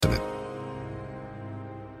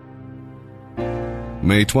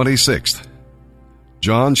May 26th,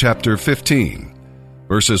 John chapter 15,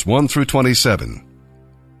 verses 1 through 27.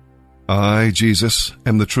 I, Jesus,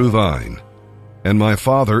 am the true vine, and my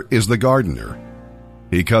Father is the gardener.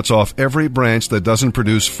 He cuts off every branch that doesn't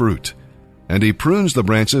produce fruit, and he prunes the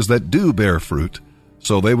branches that do bear fruit,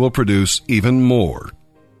 so they will produce even more.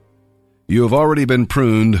 You have already been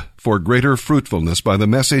pruned for greater fruitfulness by the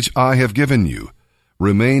message I have given you.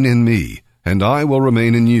 Remain in me, and I will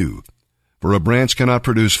remain in you. For a branch cannot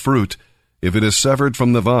produce fruit if it is severed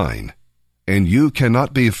from the vine, and you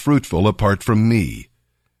cannot be fruitful apart from me.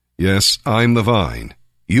 Yes, I'm the vine.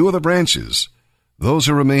 You are the branches. Those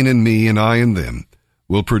who remain in me and I in them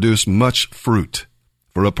will produce much fruit.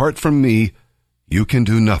 For apart from me, you can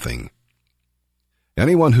do nothing.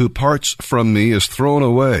 Anyone who parts from me is thrown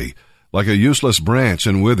away like a useless branch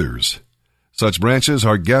and withers. Such branches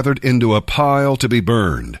are gathered into a pile to be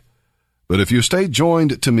burned. But if you stay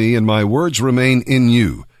joined to me and my words remain in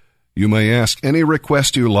you, you may ask any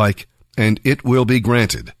request you like, and it will be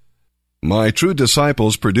granted. My true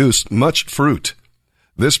disciples produce much fruit.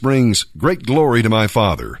 This brings great glory to my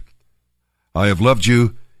Father. I have loved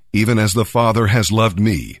you, even as the Father has loved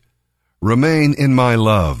me. Remain in my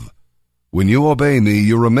love. When you obey me,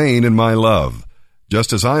 you remain in my love,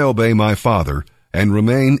 just as I obey my Father and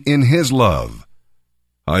remain in his love.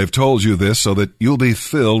 I have told you this so that you'll be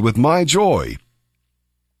filled with my joy.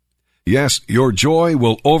 Yes, your joy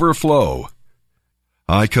will overflow.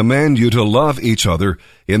 I command you to love each other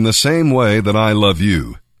in the same way that I love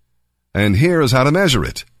you. And here is how to measure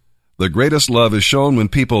it. The greatest love is shown when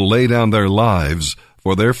people lay down their lives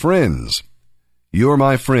for their friends. You are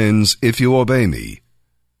my friends if you obey me.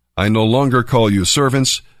 I no longer call you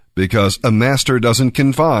servants, because a master doesn't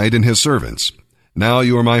confide in his servants. Now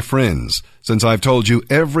you are my friends, since I've told you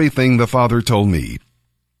everything the Father told me.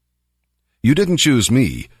 You didn't choose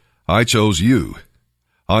me, I chose you.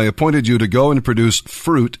 I appointed you to go and produce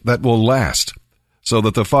fruit that will last, so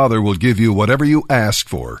that the Father will give you whatever you ask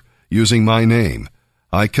for, using my name.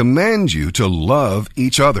 I command you to love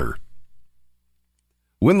each other.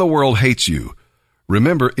 When the world hates you,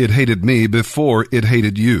 remember it hated me before it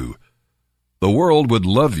hated you. The world would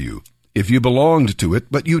love you if you belonged to it,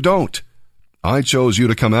 but you don't. I chose you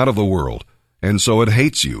to come out of the world, and so it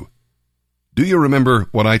hates you. Do you remember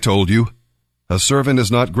what I told you? A servant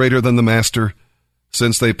is not greater than the master.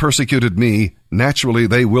 Since they persecuted me, naturally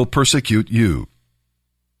they will persecute you.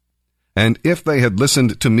 And if they had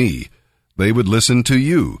listened to me, they would listen to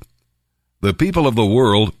you. The people of the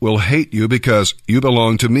world will hate you because you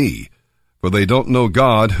belong to me, for they don't know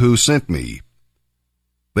God who sent me.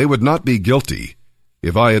 They would not be guilty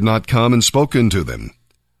if I had not come and spoken to them.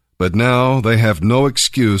 But now they have no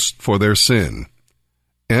excuse for their sin.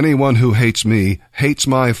 Anyone who hates me hates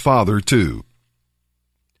my Father too.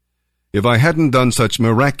 If I hadn't done such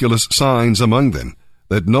miraculous signs among them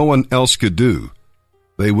that no one else could do,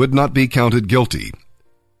 they would not be counted guilty.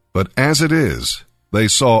 But as it is, they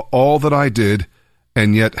saw all that I did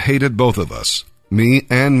and yet hated both of us, me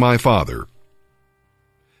and my Father.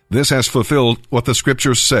 This has fulfilled what the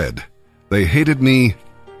Scriptures said. They hated me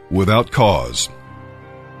without cause.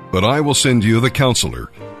 But I will send you the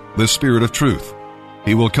Counselor, the Spirit of truth.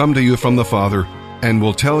 He will come to you from the Father and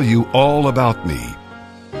will tell you all about me.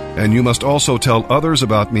 And you must also tell others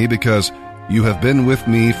about me because you have been with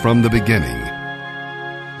me from the beginning.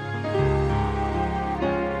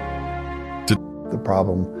 The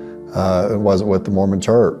problem it wasn't with the Mormon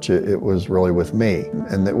Church, it was really with me.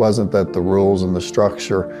 And it wasn't that the rules and the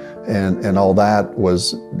structure and all that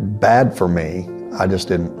was bad for me. I just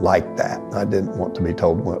didn't like that. I didn't want to be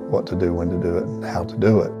told what to do, when to do it, and how to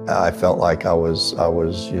do it. I felt like I was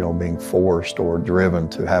being forced or driven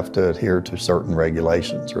to have to adhere to certain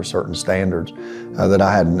regulations or certain standards that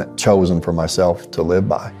I hadn't chosen for myself to live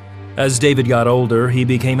by. As David got older, he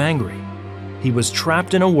became angry. He was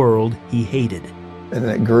trapped in a world he hated. And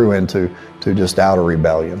it grew into just outer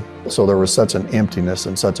rebellion. So there was such an emptiness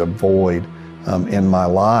and such a void in my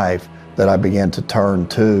life that I began to turn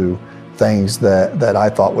to things that I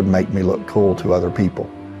thought would make me look cool to other people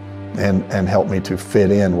and help me to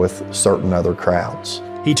fit in with certain other crowds.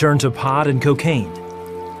 He turned to pot and cocaine,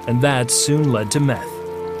 and that soon led to meth.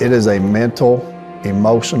 It is a mental,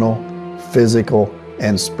 emotional, physical,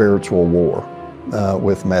 and spiritual war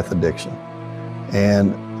with meth addiction.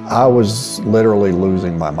 And I was literally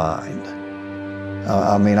losing my mind.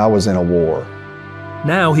 I was in a war.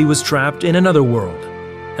 Now he was trapped in another world,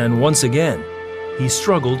 and once again, he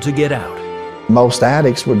struggled to get out. Most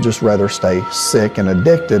addicts would just rather stay sick and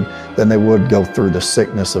addicted than they would go through the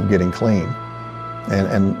sickness of getting clean.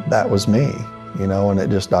 And that was me. and it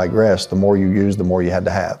just digressed. The more you used, the more you had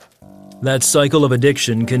to have. That cycle of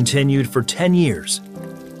addiction continued for 10 years.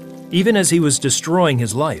 Even as he was destroying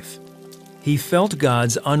his life, he felt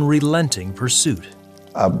God's unrelenting pursuit.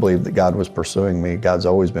 I believe that God was pursuing me. God's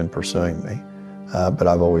always been pursuing me, but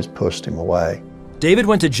I've always pushed him away. David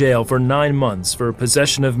went to jail for 9 months for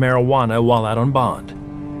possession of marijuana while out on bond.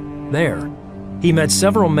 There, he met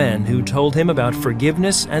several men who told him about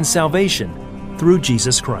forgiveness and salvation through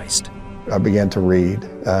Jesus Christ. I began to read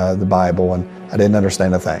the Bible, and I didn't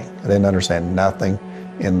understand a thing. I didn't understand nothing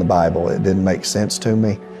in the Bible. It didn't make sense to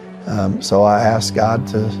me. So I asked God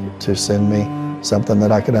to send me something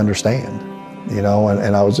that I could understand,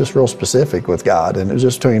 and I was just real specific with God, and it was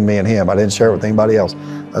just between me and him. I didn't share it with anybody else.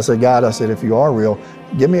 I said, God, if you are real,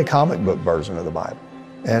 give me a comic book version of the Bible.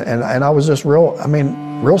 And I was just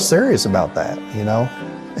real serious about that,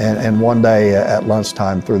 And one day at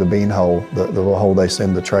lunchtime through the bean hole, the little hole they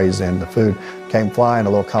send the trays in, the food came flying, a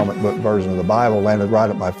little comic book version of the Bible landed right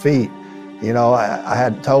at my feet. I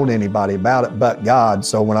hadn't told anybody about it but God.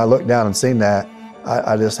 So when I looked down and seen that,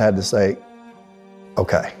 I just had to say,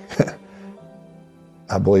 okay,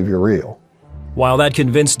 I believe you're real. While that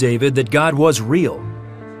convinced David that God was real,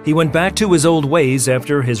 he went back to his old ways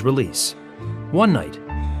after his release. One night,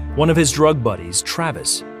 one of his drug buddies,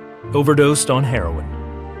 Travis, overdosed on heroin.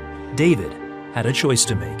 David had a choice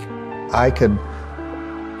to make. I could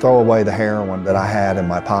throw away the heroin that I had in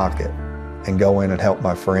my pocket and go in and help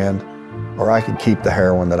my friend, or I could keep the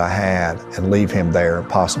heroin that I had and leave him there and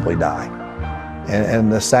possibly die.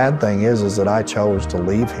 And the sad thing is that I chose to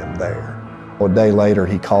leave him there. A day later,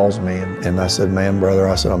 he calls me and I said, man, brother,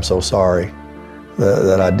 I'm so sorry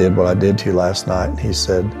that I did what I did to you last night. And he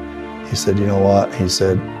said, you know what? He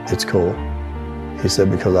said, it's cool. He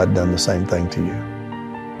said, because I'd done the same thing to you.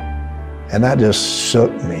 And that just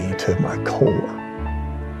shook me to my core.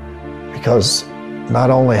 Because not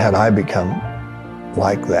only had I become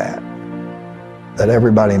like that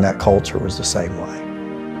everybody in that culture was the same way.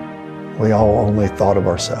 We all only thought of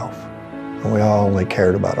ourselves, and we all only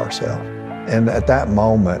cared about ourselves. And at that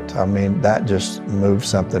moment, that just moved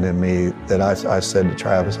something in me that I said to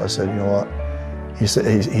Travis, I said, you know what?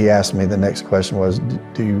 He asked me, the next question was,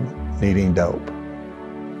 do you need any dope?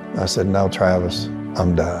 I said, no, Travis,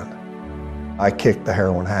 I'm done. I kicked the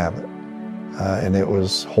heroin habit, and it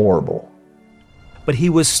was horrible. But he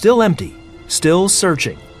was still empty, still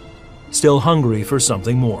searching, still hungry for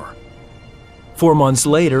something more. 4 months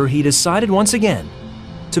later, he decided once again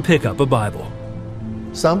to pick up a Bible.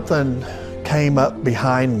 Something came up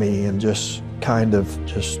behind me and just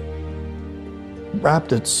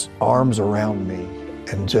wrapped its arms around me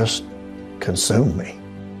and just consumed me.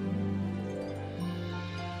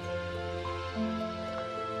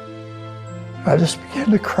 I just began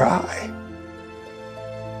to cry.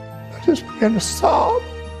 I just began to sob.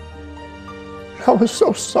 I was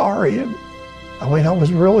so sorry. And I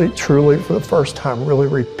was really, truly, for the first time, really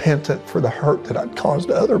repentant for the hurt that I'd caused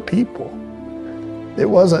to other people. It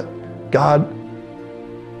wasn't, God,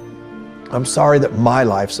 I'm sorry that my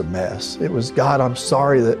life's a mess. It was, God, I'm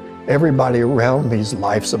sorry that everybody around me's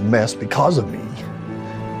life's a mess because of me.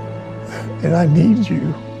 And I need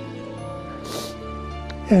you.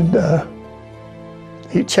 And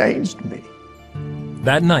he changed me.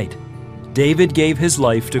 That night, David gave his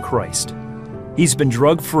life to Christ. He's been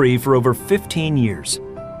drug-free for over 15 years.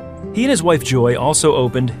 He and his wife Joy also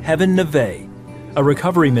opened Heaven Neve, a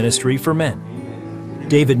recovery ministry for men.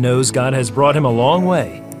 David knows God has brought him a long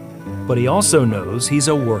way, but he also knows he's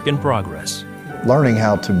a work in progress. Learning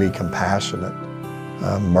how to be compassionate,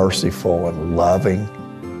 merciful, and loving,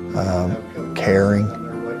 caring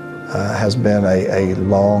has been a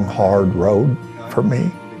long, hard road for me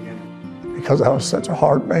because I was such a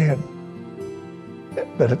hard man.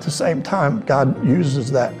 But at the same time, God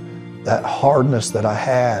uses that hardness that I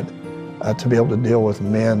had to be able to deal with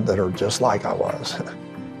men that are just like I was.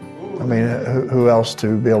 Who else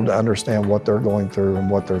to be able to understand what they're going through and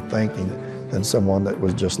what they're thinking than someone that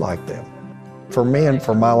was just like them? For me and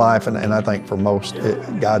for my life, and I think for most,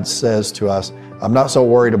 God says to us, I'm not so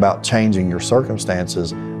worried about changing your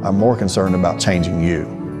circumstances, I'm more concerned about changing you.